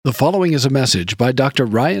The following is a message by Dr.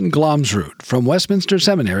 Ryan Glomsrud from Westminster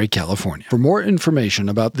Seminary, California. For more information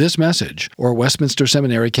about this message or Westminster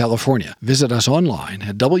Seminary, California, visit us online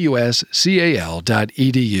at wscal.edu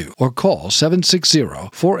or call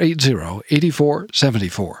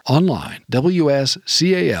 760-480-8474. Online,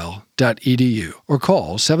 wscal.edu or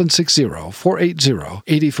call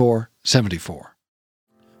 760-480-8474.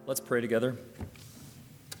 Let's pray together.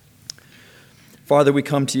 Father, we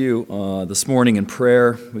come to you this morning in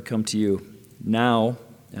prayer. We come to you now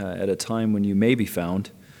at a time when you may be found,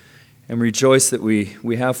 and rejoice that we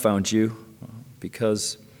have found you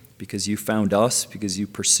because you found us, because you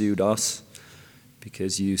pursued us,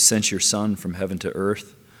 because you sent your Son from heaven to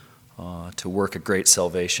earth to work a great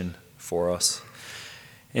salvation for us.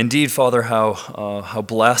 Indeed, Father, how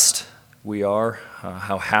blessed we are,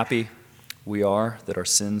 how happy we are that our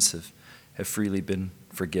sins have freely been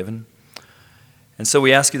forgiven. And so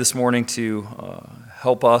we ask you this morning to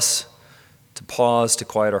help us to pause, to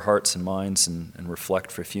quiet our hearts and minds, and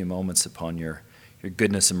reflect for a few moments upon your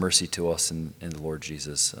goodness and mercy to us in the Lord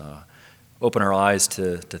Jesus. Open our eyes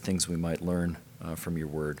to things we might learn from your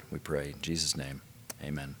word, we pray. In Jesus' name,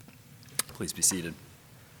 amen. Please be seated.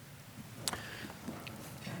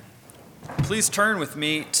 Please turn with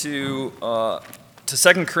me to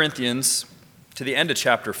 2 Corinthians, to the end of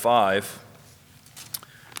chapter 5.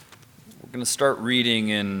 We're going to start reading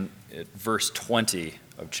in verse 20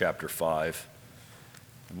 of chapter 5.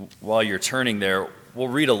 While you're turning there, we'll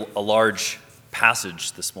read a large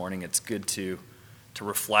passage this morning. It's good to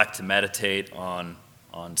reflect, to meditate on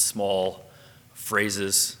small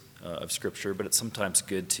phrases of Scripture, but it's sometimes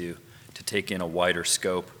good to take in a wider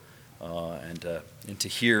scope and to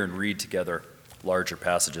hear and read together larger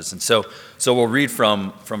passages. And so we'll read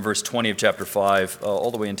from verse 20 of chapter 5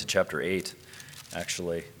 all the way into chapter 8.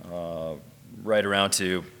 Actually, right around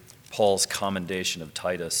to Paul's commendation of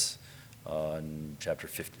Titus in chapter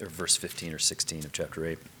 15, or verse 15 or 16 of chapter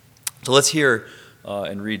 8. So let's hear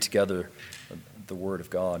and read together the Word of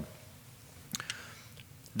God.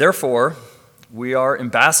 Therefore, we are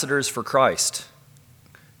ambassadors for Christ,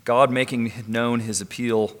 God making known his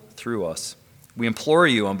appeal through us. We implore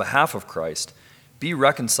you on behalf of Christ, be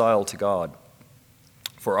reconciled to God.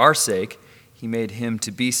 For our sake, he made him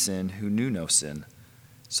to be sin who knew no sin,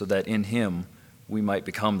 so that in him we might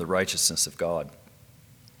become the righteousness of God.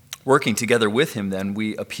 Working together with him, then,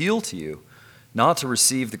 we appeal to you not to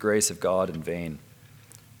receive the grace of God in vain.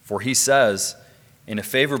 For he says, in a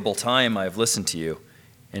favorable time I have listened to you,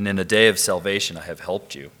 and in a day of salvation I have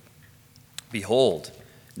helped you. Behold,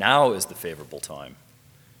 now is the favorable time.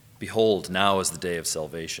 Behold, now is the day of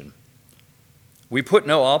salvation. We put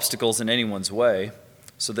no obstacles in anyone's way,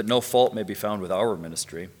 so that no fault may be found with our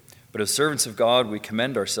ministry. But as servants of God, we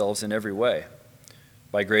commend ourselves in every way,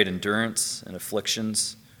 by great endurance and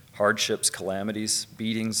afflictions, hardships, calamities,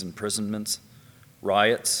 beatings, imprisonments,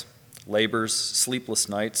 riots, labors, sleepless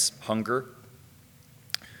nights, hunger,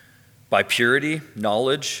 by purity,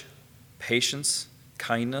 knowledge, patience,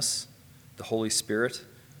 kindness, the Holy Spirit,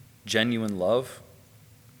 genuine love,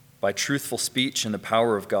 by truthful speech and the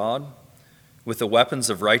power of God, with the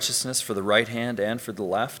weapons of righteousness for the right hand and for the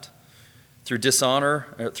left, through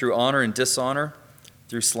honor and dishonor,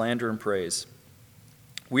 through slander and praise.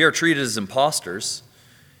 We are treated as impostors,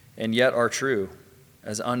 and yet are true,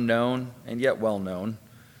 as unknown and yet well known,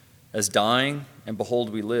 as dying, and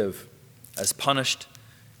behold we live, as punished,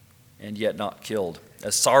 and yet not killed,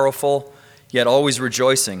 as sorrowful, yet always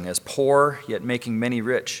rejoicing, as poor, yet making many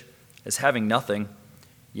rich, as having nothing,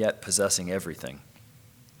 yet possessing everything.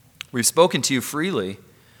 We've spoken to you freely,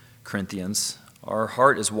 Corinthians. Our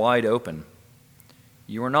heart is wide open.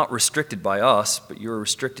 You are not restricted by us, but you are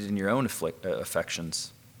restricted in your own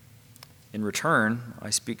affections. In return, I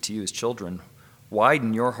speak to you as children.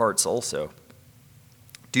 Widen your hearts also.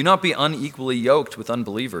 Do not be unequally yoked with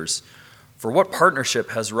unbelievers. For what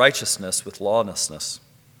partnership has righteousness with lawlessness?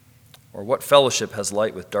 Or what fellowship has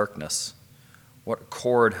light with darkness? What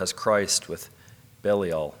accord has Christ with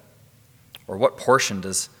Belial? Or what portion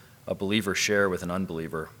does a believer share with an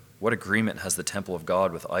unbeliever? What agreement has the temple of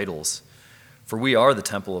God with idols? For we are the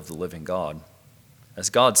temple of the living God.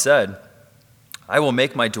 As God said, I will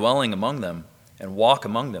make my dwelling among them and walk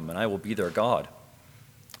among them, and I will be their God,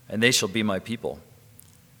 and they shall be my people.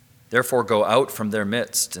 Therefore go out from their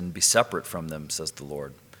midst and be separate from them, says the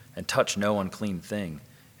Lord, and touch no unclean thing,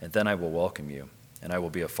 and then I will welcome you, and I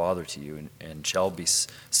will be a father to you, and you shall be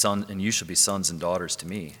sons and daughters to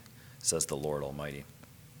me, says the Lord Almighty.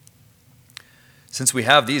 Since we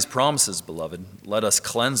have these promises, beloved, let us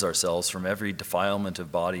cleanse ourselves from every defilement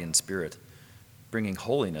of body and spirit, bringing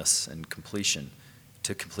holiness and completion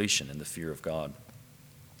in the fear of God.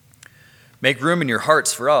 Make room in your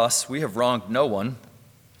hearts for us. We have wronged no one.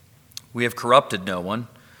 We have corrupted no one.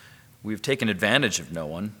 We have taken advantage of no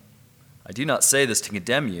one. I do not say this to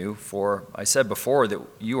condemn you, for I said before that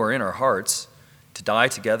you are in our hearts, to die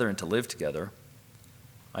together and to live together.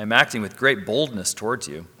 I am acting with great boldness towards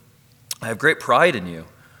you. I have great pride in you.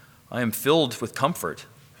 I am filled with comfort.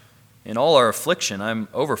 In all our affliction, I am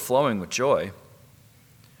overflowing with joy.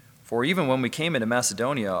 For even when we came into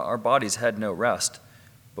Macedonia, our bodies had no rest,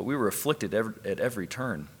 but we were afflicted at every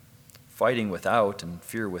turn, fighting without and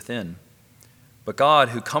fear within. But God,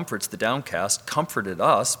 who comforts the downcast, comforted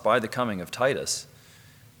us by the coming of Titus,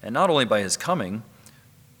 and not only by his coming,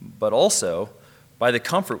 but also by the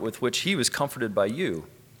comfort with which he was comforted by you,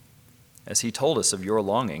 as he told us of your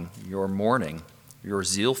longing, your mourning, your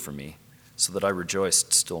zeal for me, so that I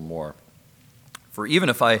rejoiced still more. For even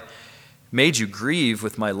if I made you grieve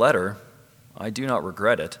with my letter, I do not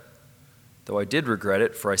regret it, though I did regret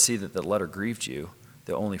it, for I see that the letter grieved you,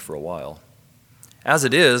 though only for a while. As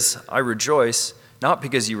it is, I rejoice, not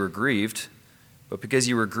because you were grieved, but because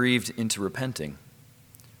you were grieved into repenting.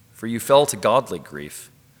 For you fell to godly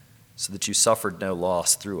grief, so that you suffered no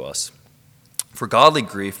loss through us. For godly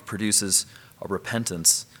grief produces a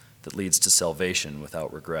repentance that leads to salvation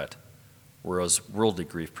without regret, whereas worldly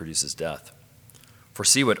grief produces death. For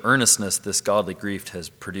see what earnestness this godly grief has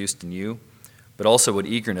produced in you, but also what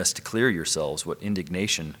eagerness to clear yourselves, what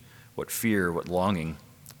indignation, what fear, what longing,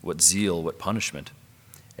 what zeal, what punishment.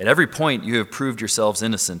 At every point you have proved yourselves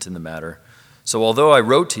innocent in the matter. So although I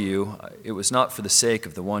wrote to you, it was not for the sake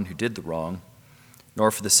of the one who did the wrong, nor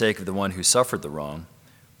for the sake of the one who suffered the wrong,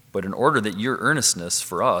 but in order that your earnestness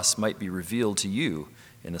for us might be revealed to you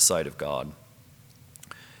in the sight of God.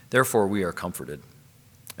 Therefore we are comforted.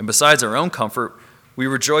 And besides our own comfort, we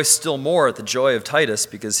rejoice still more at the joy of Titus,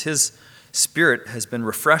 because his spirit has been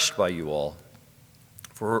refreshed by you all.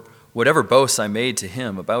 For whatever boasts I made to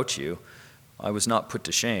him about you, I was not put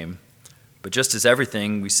to shame. But just as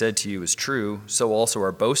everything we said to you is true, so also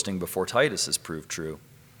our boasting before Titus has proved true.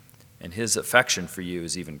 And his affection for you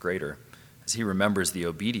is even greater, as he remembers the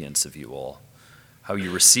obedience of you all, how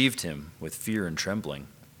you received him with fear and trembling.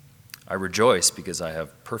 I rejoice because I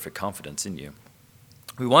have perfect confidence in you.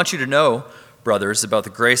 We want you to know, brothers, about the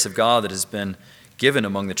grace of God that has been given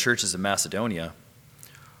among the churches of Macedonia.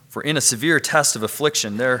 For in a severe test of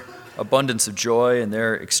affliction, their abundance of joy and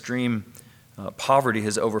their extreme poverty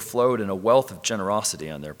has overflowed in a wealth of generosity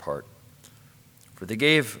on their part. For they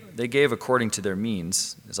gave according to their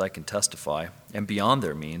means, as I can testify, and beyond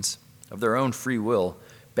their means, of their own free will,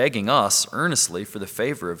 begging us earnestly for the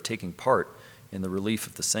favor of taking part in the relief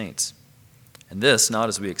of the saints. And this, not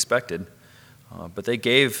as we expected, but they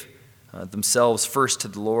gave themselves first to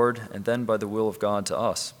the Lord, and then by the will of God to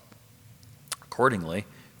us. Accordingly,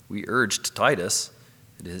 we urged Titus,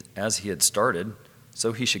 as he had started,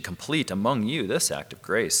 so he should complete among you this act of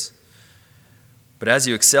grace. But as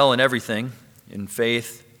you excel in everything, in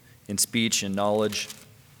faith, in speech, in knowledge,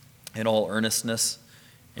 in all earnestness,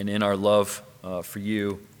 and in our love for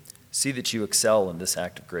you, see that you excel in this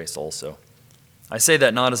act of grace also. I say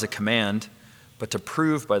that not as a command, but to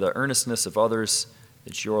prove by the earnestness of others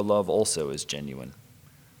that your love also is genuine.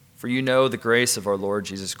 For you know the grace of our Lord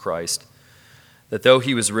Jesus Christ, that though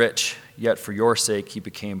he was rich, yet for your sake he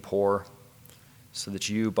became poor, so that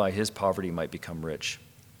you by his poverty might become rich.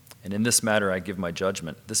 And in this matter I give my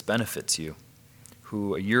judgment. This benefits you,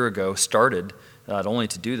 who a year ago started not only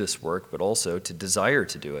to do this work, but also to desire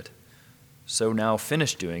to do it. So now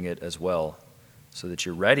finish doing it as well, so that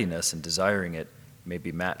your readiness in desiring it may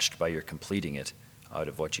be matched by your completing it out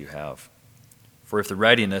of what you have. For if the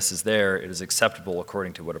readiness is there, it is acceptable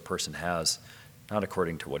according to what a person has, not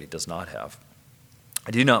according to what he does not have.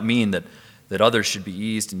 I do not mean that others should be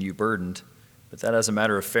eased and you burdened, but that as a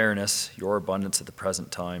matter of fairness, your abundance at the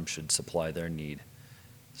present time should supply their need,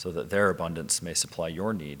 so that their abundance may supply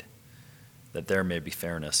your need, that there may be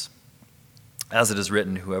fairness. As it is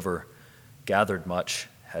written, whoever gathered much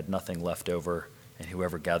had nothing left over, and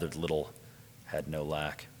whoever gathered little had no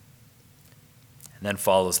lack. And then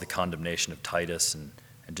follows the condemnation of Titus, and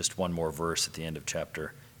just one more verse at the end of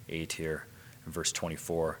chapter 8 here, in verse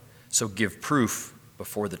 24. So give proof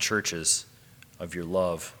before the churches of your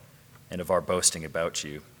love and of our boasting about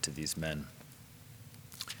you to these men.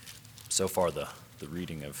 So far the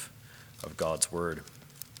reading of God's word.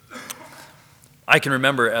 I can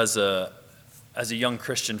remember as a young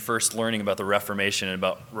Christian first learning about the Reformation and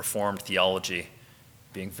about Reformed theology,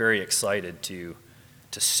 being very excited to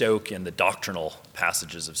soak in the doctrinal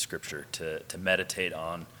passages of Scripture, to meditate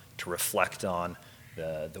on, to reflect on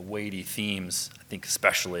the weighty themes, I think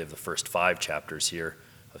especially of the first 5 chapters here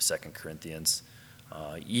of 2 Corinthians.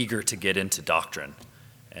 eager to get into doctrine,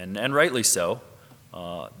 and rightly so.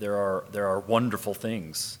 There are wonderful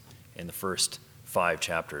things in the first 5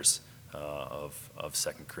 chapters of 2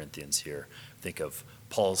 Corinthians here. Think of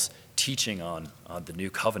Paul's teaching on the new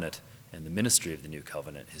covenant and the ministry of the new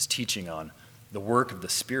covenant, his teaching on the work of the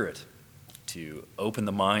Spirit to open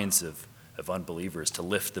the minds of unbelievers, to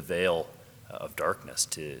lift the veil of darkness,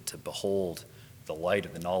 to behold the light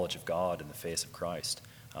of the knowledge of God in the face of Christ.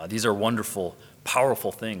 These are wonderful,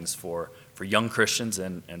 powerful things for young Christians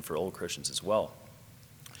and for old Christians as well.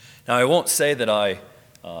 Now, I won't say that I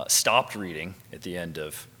stopped reading at the end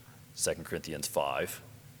of 2 Corinthians 5,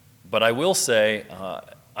 but I will say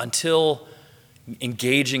until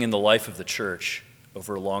engaging in the life of the church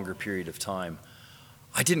over a longer period of time,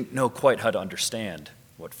 I didn't know quite how to understand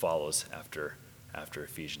what follows after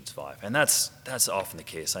Ephesians 5. And that's often the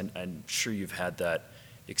case. I'm sure you've had that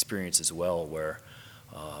experience as well, where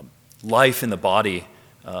life in the body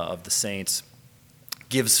of the saints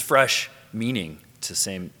gives fresh meaning to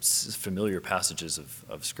same familiar passages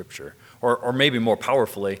of Scripture. Or maybe more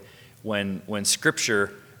powerfully, when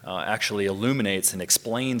Scripture actually illuminates and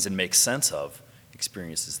explains and makes sense of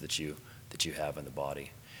experiences that you have in the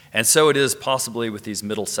body. And so it is possibly with these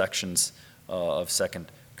middle sections of 2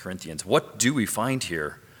 Corinthians. What do we find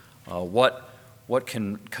here? What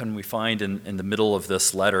can we find in the middle of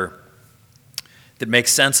this letter that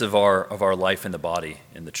makes sense of our life in the body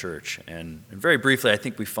in the church? And very briefly, I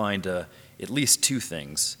think we find at least 2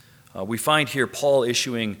 things. We find here Paul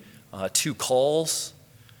issuing 2 calls,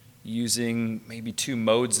 using maybe 2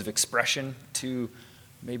 modes of expression,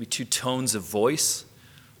 maybe 2 tones of voice,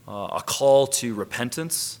 a call to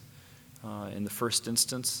repentance in the first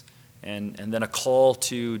instance, and then a call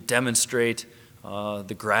to demonstrate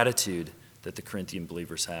the gratitude that the Corinthian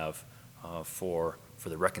believers have for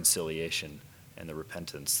the reconciliation and the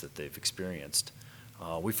repentance that they've experienced.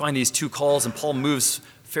 We find these 2 calls, and Paul moves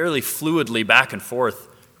fairly fluidly back and forth,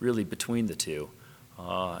 really, between the 2.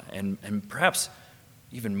 And perhaps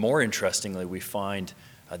even more interestingly, we find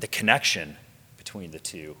the connection between the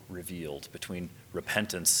 2 revealed, between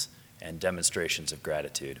repentance and demonstrations of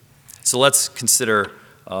gratitude. So let's consider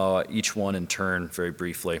each one in turn very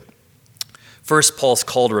briefly. First, Paul's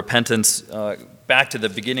call to repentance. Back to the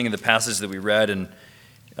beginning of the passage that we read in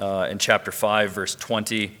chapter 5, verse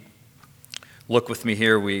 20. Look with me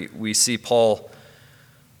here. We see Paul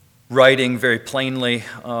writing very plainly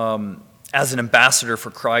as an ambassador for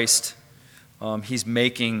Christ. He's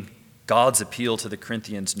making God's appeal to the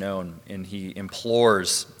Corinthians known, and he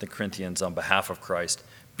implores the Corinthians on behalf of Christ,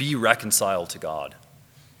 be reconciled to God.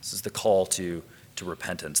 This is the call to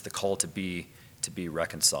repentance, the call to be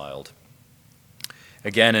reconciled.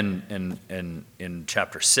 Again, in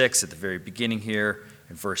chapter 6, at the very beginning here,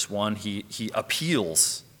 in verse 1, he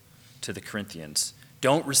appeals to the Corinthians.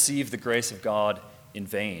 Don't receive the grace of God in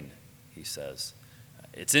vain, he says.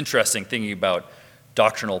 It's interesting thinking about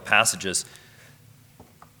doctrinal passages.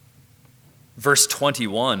 Verse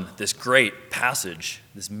 21, this great passage,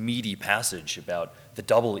 this meaty passage about the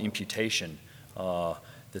double imputation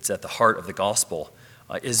that's at the heart of the gospel,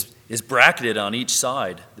 is bracketed on each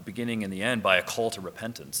side, the beginning and the end, by a call to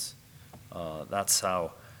repentance. That's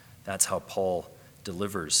how Paul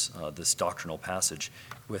delivers this doctrinal passage,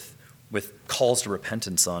 with calls to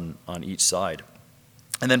repentance on each side.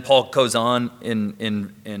 And then Paul goes on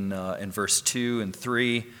in verse 2 and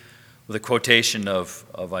 3 with a quotation of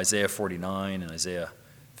Isaiah 49 and Isaiah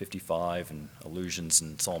 55 and allusions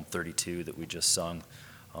in Psalm 32 that we just sung.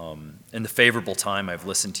 In the favorable time I've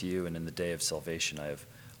listened to you, and in the day of salvation I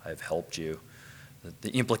have helped you.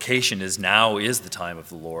 The implication is now is the time of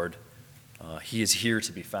the Lord. He is here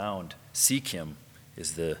to be found. Seek him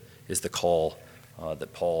is the call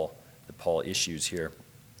that Paul issues here.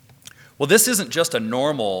 Well, this isn't just a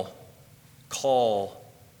normal call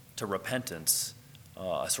to repentance,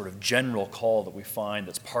 a sort of general call that we find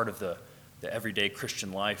that's part of the everyday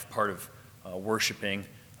Christian life, part of worshiping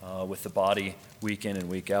with the body week in and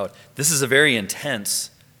week out. This is a very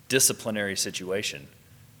intense disciplinary situation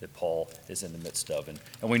that Paul is in the midst of. And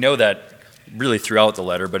we know that really throughout the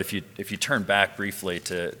letter, but if you turn back briefly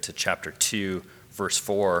to chapter 2, verse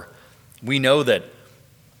 4, we know that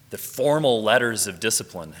the formal letters of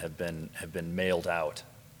discipline have been mailed out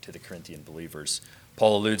to the Corinthian believers.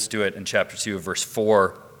 Paul alludes to it in chapter 2 of verse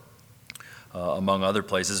 4, among other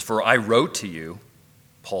places. For I wrote to you,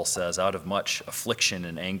 Paul says, out of much affliction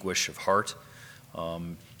and anguish of heart.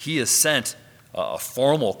 He has sent a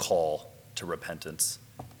formal call to repentance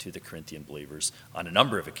to the Corinthian believers on a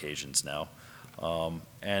number of occasions now.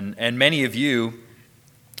 And many of you,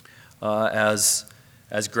 as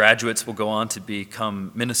As graduates will go on to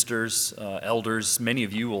become ministers, elders, many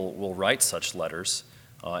of you will write such letters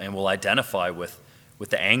and will identify with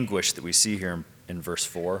the anguish that we see here in verse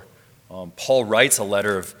 4. Paul writes a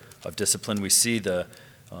letter of discipline. We see the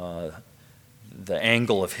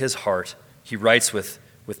angle of his heart. He writes with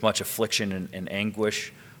much affliction and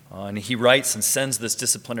anguish. And he writes and sends this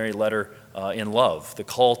disciplinary letter in love. The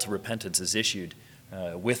call to repentance is issued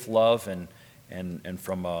with love and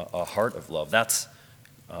from a heart of love. That's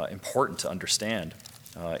important to understand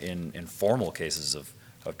in formal cases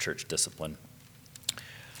of church discipline.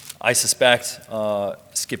 I suspect,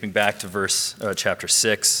 skipping back to chapter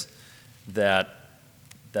 6, that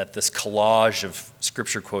this collage of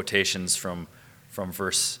scripture quotations from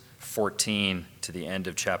verse 14 to the end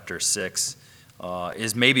of chapter 6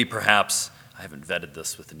 is maybe perhaps, I haven't vetted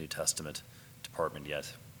this with the New Testament department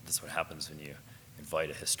yet. This is what happens when you invite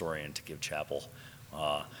a historian to give chapel.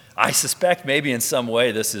 I suspect maybe in some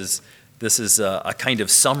way this is a kind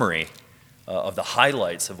of summary of the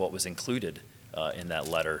highlights of what was included in that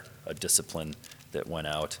letter of discipline that went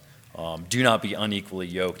out. Do not be unequally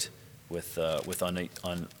yoked with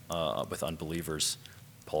unbelievers,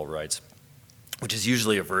 Paul writes, which is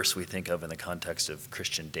usually a verse we think of in the context of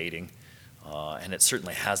Christian dating, and it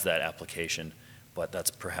certainly has that application, but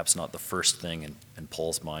that's perhaps not the first thing in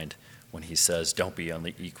Paul's mind when he says, don't be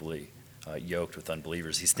unequally yoked with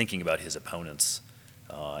unbelievers. He's thinking about his opponents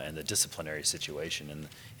and the disciplinary situation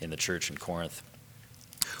in the church in Corinth.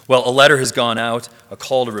 Well, a letter has gone out. A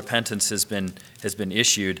call to repentance has been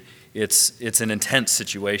issued. It's an intense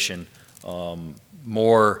situation,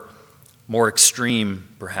 more extreme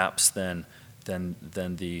perhaps than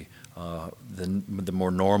the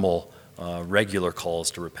more normal regular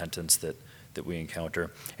calls to repentance that we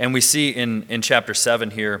encounter. And we see in chapter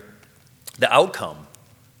 7 here the outcome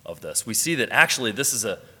of this. We see that actually this is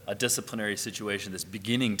a disciplinary situation that's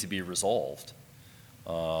beginning to be resolved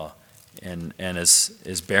and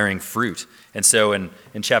is bearing fruit. And so in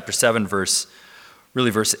chapter 7, verse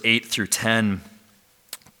 8 through 10,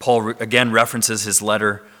 Paul again references his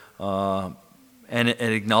letter and it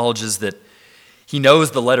acknowledges that he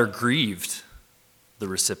knows the letter grieved the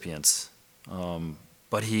recipients,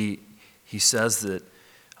 but he says that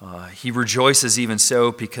he rejoices even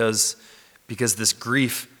so because this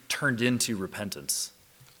grief turned into repentance.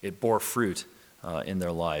 It bore fruit in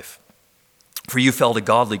their life. For you felt a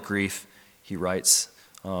godly grief, he writes.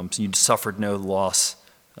 So you suffered no loss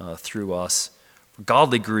through us. For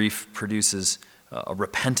godly grief produces a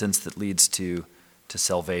repentance that leads to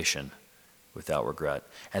salvation without regret.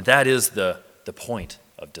 And that is the point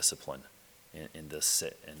of discipline in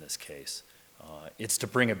this case. It's to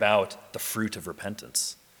bring about the fruit of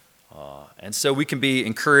repentance. And so we can be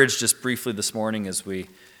encouraged just briefly this morning as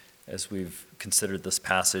we've considered this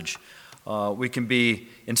passage. We can be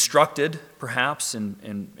instructed, perhaps,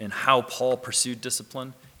 in how Paul pursued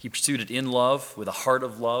discipline. He pursued it in love, with a heart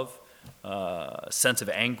of love, a sense of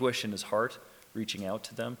anguish in his heart, reaching out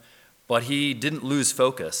to them. But he didn't lose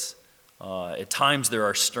focus. At times there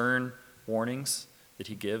are stern warnings that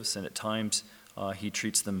he gives, and at times he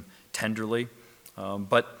treats them tenderly.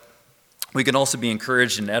 But we can also be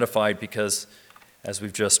encouraged and edified because, as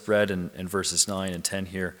we've just read in verses 9 and 10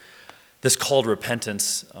 here, this call to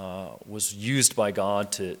repentance was used by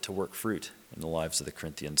God to work fruit in the lives of the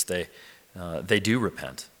Corinthians. They do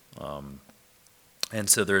repent. And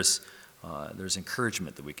so there's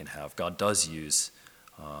encouragement that we can have. God does use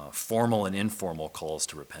formal and informal calls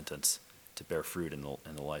to repentance to bear fruit in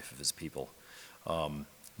the life of his people.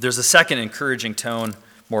 There's a second encouraging tone,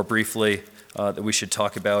 more briefly, that we should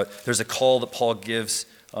talk about. There's a call that Paul gives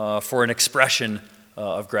for an expression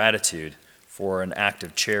of gratitude, for an act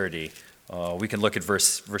of charity. We can look at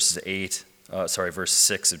verse 6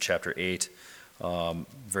 of chapter 8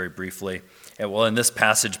 very briefly. And well, in this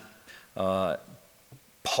passage,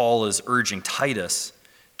 Paul is urging Titus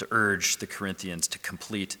to urge the Corinthians to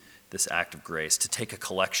complete this act of grace, to take a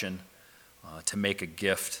collection, to make a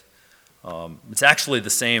gift. It's actually the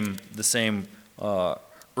same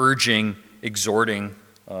urging, exhorting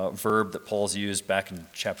verb that Paul's used back in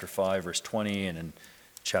chapter 5, verse 20, and in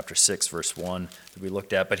chapter 6, verse 1 that we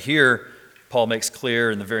looked at. But here, Paul makes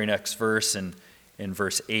clear in the very next verse, in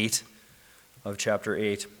verse 8 of chapter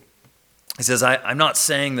 8, he says, I'm not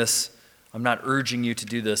saying this, I'm not urging you to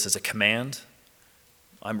do this as a command.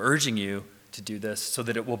 I'm urging you to do this so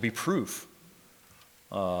that it will be proof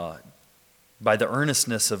by the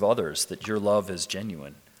earnestness of others that your love is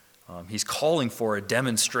genuine. He's calling for a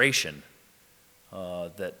demonstration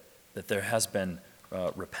that there has been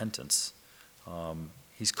repentance.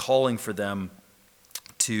 He's calling for them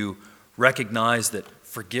to recognize that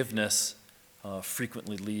forgiveness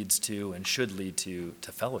frequently leads to and should lead to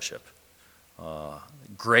fellowship.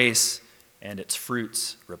 Grace and its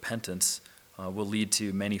fruits, repentance, will lead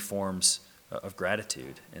to many forms of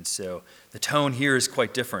gratitude. And so the tone here is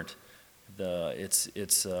quite different.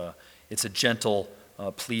 It's a gentle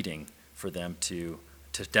pleading for them to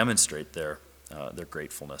demonstrate their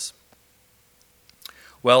gratefulness.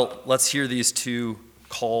 Well, let's hear these two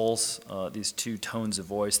calls, these two tones of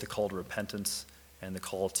voice, the call to repentance and the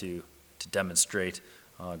call to demonstrate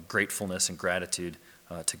gratefulness and gratitude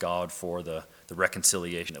to God for the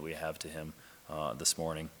reconciliation that we have to him this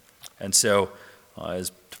morning. And so,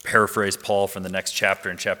 as to paraphrase Paul from the next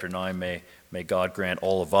chapter, in chapter 9, may God grant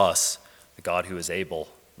all of us, the God who is able,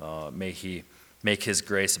 may he make his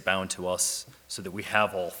grace abound to us so that we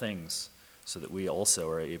have all things, so that we also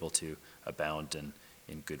are able to abound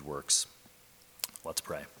in good works. Let's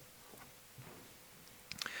pray.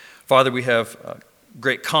 Father, we have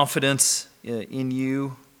great confidence in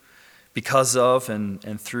you because of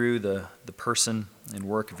and through the person and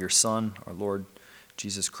work of your Son, our Lord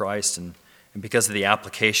Jesus Christ, and because of the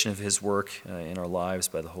application of his work in our lives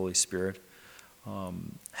by the Holy Spirit.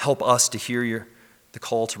 Help us to hear the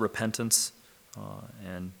call to repentance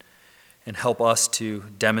and help us to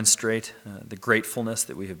demonstrate the gratefulness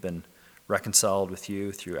that we have been reconciled with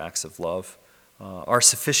you through acts of love. Our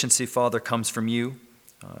sufficiency, Father, comes from you,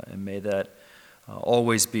 and may that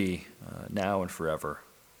always be now and forever.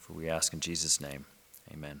 For we ask in Jesus' name,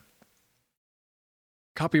 amen.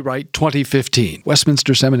 Copyright 2015,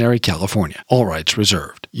 Westminster Seminary, California. All rights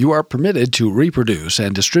reserved. You are permitted to reproduce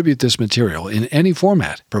and distribute this material in any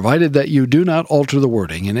format, provided that you do not alter the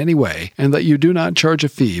wording in any way and that you do not charge a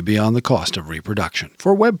fee beyond the cost of reproduction.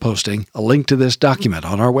 For web posting, a link to this document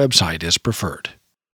on our website is preferred.